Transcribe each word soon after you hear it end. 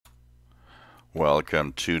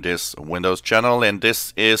Welcome to this Windows channel, and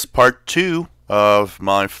this is part 2 of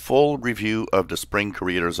my full review of the Spring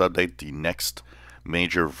Creators Update, the next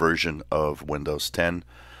major version of Windows 10.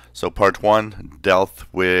 So part 1 dealt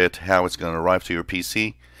with how it's going to arrive to your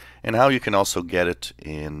PC and how you can also get it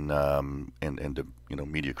in the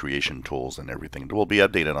media creation tools and everything. It will be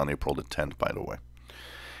updated on April the 10th, by the way.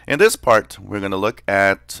 In this part, we're going to look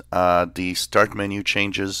at the Start menu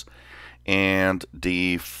changes and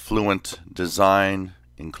the Fluent Design,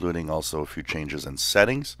 including also a few changes in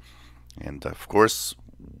settings. And of course,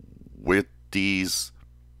 with these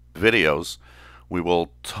videos, we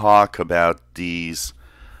will talk about these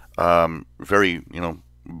very,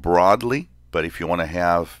 broadly. But if you want to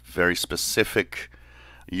have very specific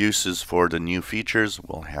uses for the new features,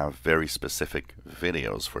 we'll have very specific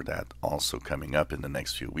videos for that also coming up in the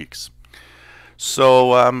next few weeks.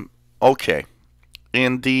 So, okay,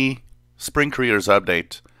 in the Spring Creators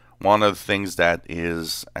Update, one of the things that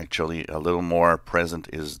is actually a little more present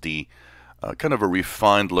is the kind of a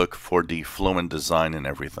refined look for the Fluent Design and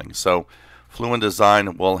everything. So Fluent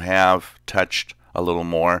Design will have touched a little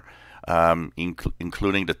more,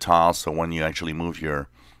 including the tiles. So when you actually move your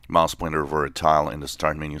mouse pointer over a tile in the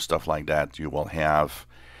Start menu, stuff like that, you will have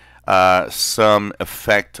some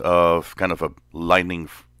effect of kind of a lighting,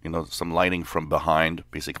 some lighting from behind,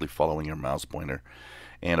 basically following your mouse pointer.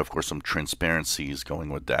 And of course some transparencies going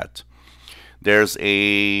with that. There's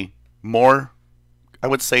a more, I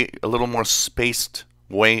would say, a little more spaced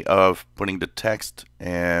way of putting the text,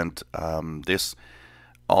 and this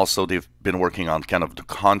also they've been working on kind of the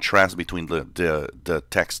contrast between the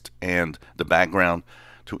text and the background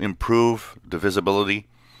to improve the visibility.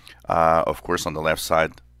 Of course, on the left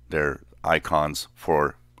side there are icons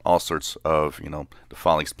for all sorts of the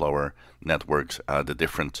file explorer, networks, the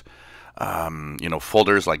different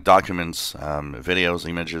folders like documents, videos,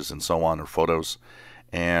 images, and so on, or photos.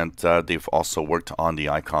 And they've also worked on the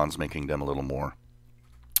icons, making them a little more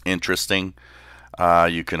interesting.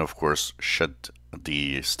 You can, of course, shut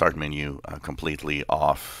the Start menu completely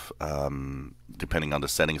off, depending on the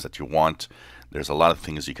settings that you want. There's a lot of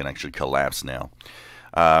things you can actually collapse now.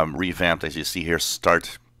 Revamped, as you see here,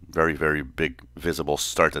 Start, very, very big visible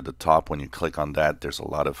Start at the top. When you click on that, there's a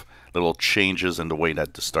lot of little changes in the way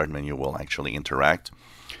that the Start menu will actually interact.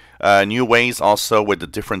 New ways also with the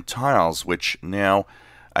different tiles, which now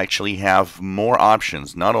actually have more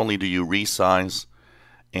options. Not only do you resize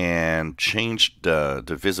and change the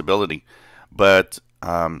visibility, but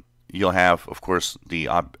you'll have, of course, the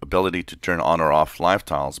ability to turn on or off live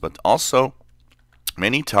tiles, but also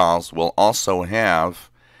many tiles will also have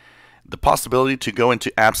the possibility to go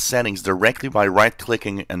into app settings directly by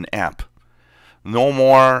right-clicking an app. No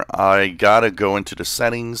more, I gotta go into the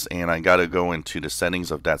settings and I gotta go into the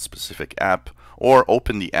settings of that specific app, or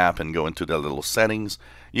open the app and go into the little settings.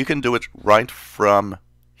 You can do it right from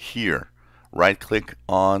here. Right-click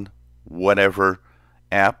on whatever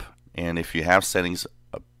app, and if you have settings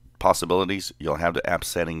possibilities, you'll have the app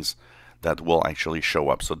settings that will actually show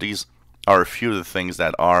up. So these are a few of the things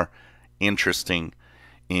that are interesting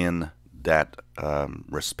in that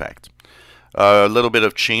respect. A little bit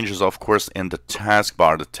of changes, of course, in the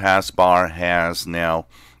taskbar. The taskbar has now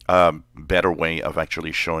a better way of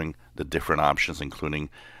actually showing the different options,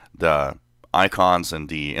 including the icons and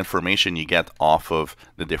the information you get off of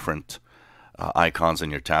the different icons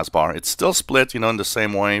in your taskbar. It's still split, in the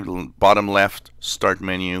same way. Bottom left, Start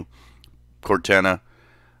menu, Cortana,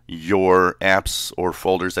 your apps or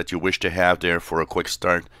folders that you wish to have there for a quick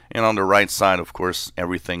start, and on the right side, of course,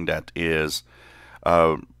 everything that is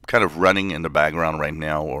kind of running in the background right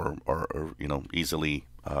now, or easily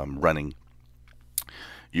running.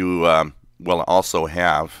 You will also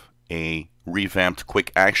have a revamped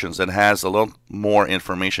quick actions that has a little more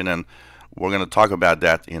information, and we're going to talk about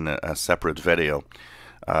that in a separate video.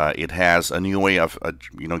 It has a new way of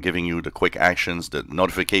giving you the quick actions, the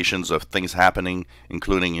notifications of things happening,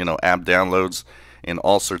 including app downloads and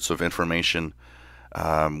all sorts of information,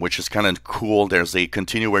 which is kind of cool. There's a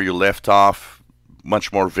continue where you left off,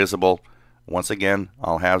 much more visible. Once again,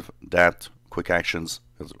 I'll have that quick actions.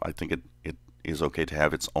 I think it is okay to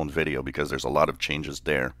have its own video because there's a lot of changes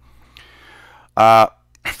there.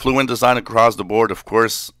 Fluent Design across the board, of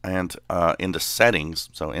course, and in the settings.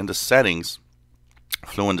 So in the settings,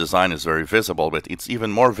 Fluent Design is very visible, but it's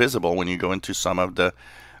even more visible when you go into some of the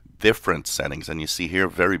different settings. And you see here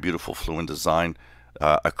very beautiful Fluent Design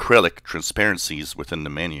acrylic transparencies within the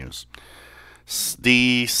menus.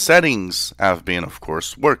 The settings have been, of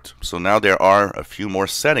course, worked. So now there are a few more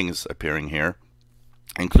settings appearing here,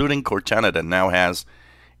 including Cortana that now has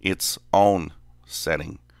its own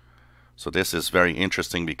setting. So this is very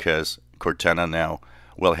interesting because Cortana now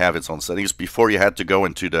will have its own settings. Before, you had to go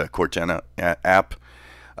into the Cortana app,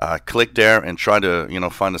 click there, and try to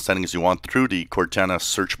find the settings you want through the Cortana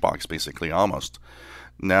search box, basically, almost.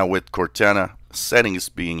 Now with Cortana settings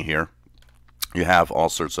being here, you have all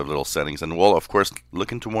sorts of little settings, and we'll of course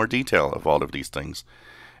look into more detail of all of these things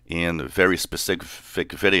in very specific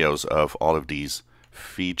videos of all of these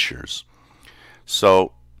features.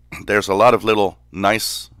 So there's a lot of little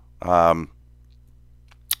nice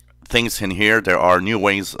things in here. There are new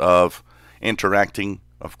ways of interacting,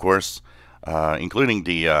 of course, including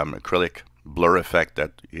the acrylic blur effect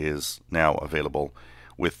that is now available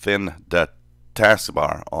within the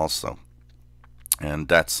taskbar also. And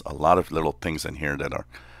that's a lot of little things in here that are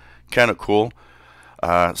kind of cool.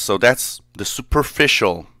 So that's the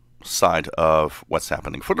superficial side of what's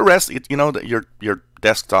happening. For the rest, your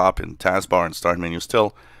desktop and taskbar and start menu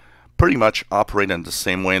still pretty much operate in the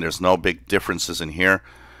same way. There's no big differences in here.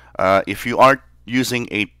 If you are using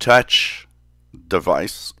a touch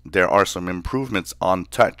device, there are some improvements on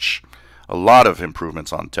touch. A lot of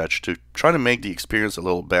improvements on touch to try to make the experience a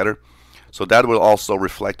little better. So that will also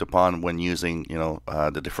reflect upon when using,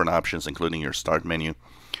 the different options, including your start menu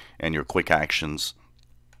and your quick actions.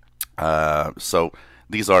 So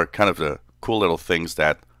these are kind of the cool little things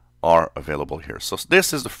that are available here. So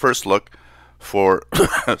this is the first look for,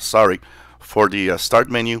 for the start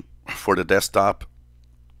menu, for the desktop,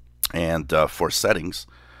 and for settings.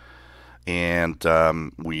 And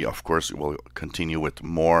we, of course, will continue with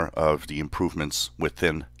more of the improvements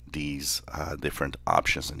within these different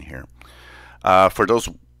options in here. For those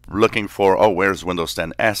looking for, where's Windows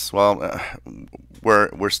 10 S? Well,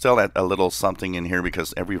 we're still at a little something in here,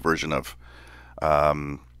 because every version of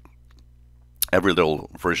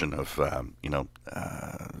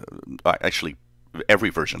actually every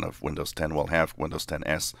version of Windows 10 will have Windows 10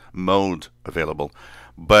 S mode available,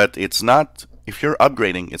 but it's not, if you're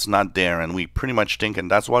upgrading, it's not there. And we pretty much think,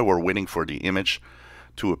 and that's why we're waiting for the image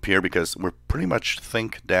to appear, because we pretty much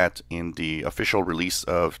think that in the official release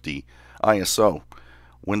of the ISO,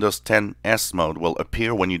 Windows 10 S mode will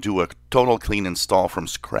appear when you do a total clean install from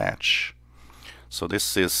scratch. So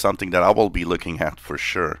this is something that I will be looking at for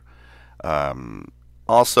sure.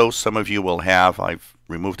 Also, some of you will have, I've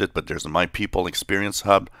removed it, but there's a My People Experience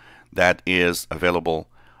Hub that is available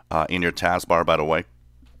in your taskbar, by the way.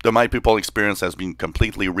 The My People Experience has been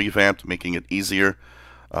completely revamped, making it easier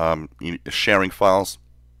sharing files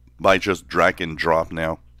by just drag and drop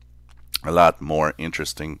now. A lot more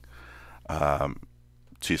interesting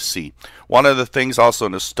to see. One of the things also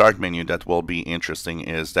in the start menu that will be interesting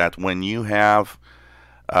is that when you have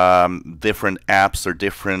different apps or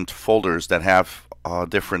different folders that have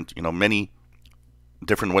different, many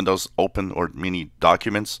different windows open or many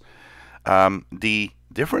documents, the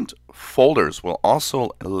different folders will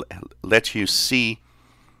also let you see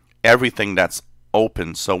everything that's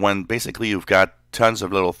open. So when basically you've got tons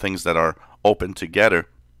of little things that are open together,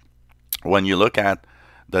 when you look at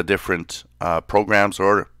the different programs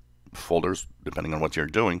or folders, depending on what you're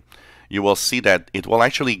doing, you will see that it will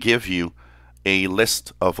actually give you a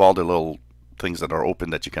list of all the little things that are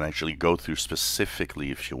open that you can actually go through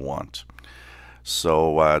specifically if you want.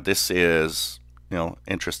 So this is,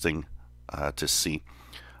 interesting to see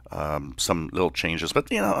some little changes.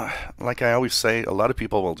 But, like I always say, a lot of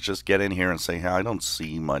people will just get in here and say, hey, I don't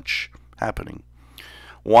see much happening.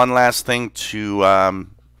 One last thing to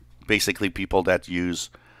basically people that use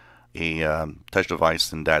a touch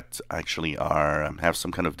device and that actually are have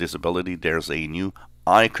some kind of disability, there's a new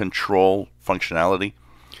eye control functionality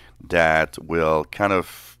that will kind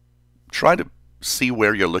of try to see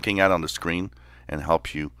where you're looking at on the screen and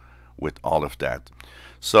help you with all of that.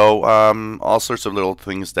 So all sorts of little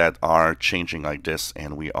things that are changing like this,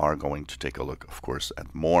 and we are going to take a look, of course,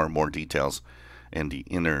 at more and more details in the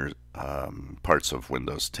inner parts of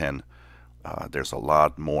Windows 10. There's a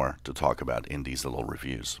lot more to talk about in these little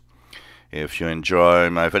reviews. If you enjoy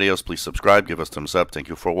my videos, please subscribe, give us a thumbs up. Thank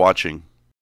you for watching.